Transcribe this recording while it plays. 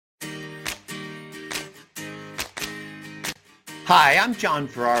Hi, I'm John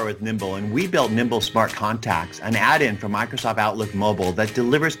Ferrara with Nimble, and we built Nimble Smart Contacts, an add-in for Microsoft Outlook Mobile that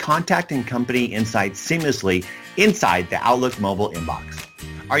delivers contact and company insights seamlessly inside the Outlook mobile inbox.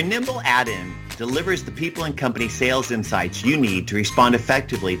 Our Nimble add-in delivers the people and company sales insights you need to respond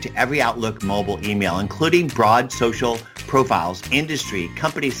effectively to every Outlook mobile email, including broad social profiles, industry,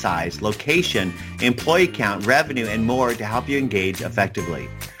 company size, location, employee count, revenue, and more to help you engage effectively.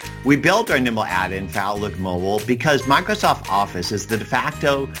 We built our Nimble add-in for Outlook Mobile because Microsoft Office is the de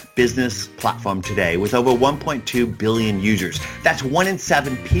facto business platform today with over 1.2 billion users. That's 1 in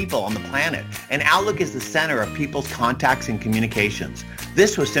 7 people on the planet. And Outlook is the center of people's contacts and communications.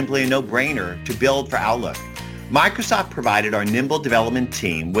 This was simply a no-brainer to build for Outlook. Microsoft provided our Nimble development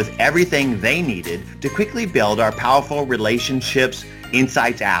team with everything they needed to quickly build our powerful relationships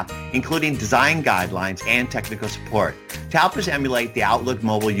Insights app, including design guidelines and technical support to help us emulate the Outlook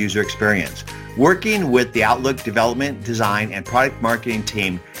mobile user experience. Working with the Outlook development, design, and product marketing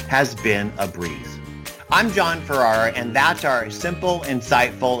team has been a breeze. I'm John Ferrara, and that's our simple,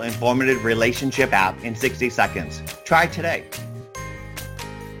 insightful, informative relationship app in 60 seconds. Try it today.